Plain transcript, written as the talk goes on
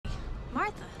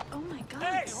Martha. Oh my God.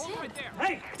 Hey, hold right there.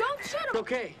 Hey! Don't shoot him.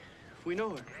 Okay, we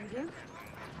know her. You?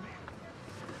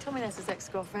 Tell me that's his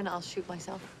ex-girlfriend. I'll shoot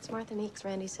myself. It's Martha Meeks,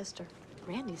 Randy's sister.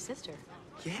 Randy's sister.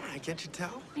 Yeah, can't you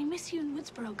tell? We miss you in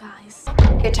Woodsboro, guys.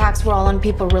 The attacks were all on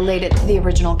people related to the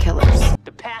original killers.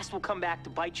 The past will come back to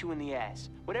bite you in the ass.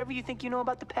 Whatever you think you know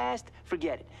about the past,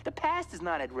 forget it. The past is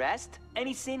not at rest.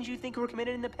 Any sins you think were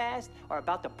committed in the past are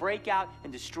about to break out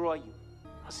and destroy you.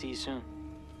 I'll see you soon.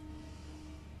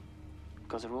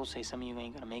 Because the rules say some of you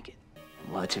ain't gonna make it.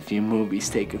 Watch a few movies,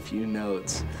 take a few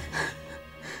notes.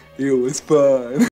 It was fun.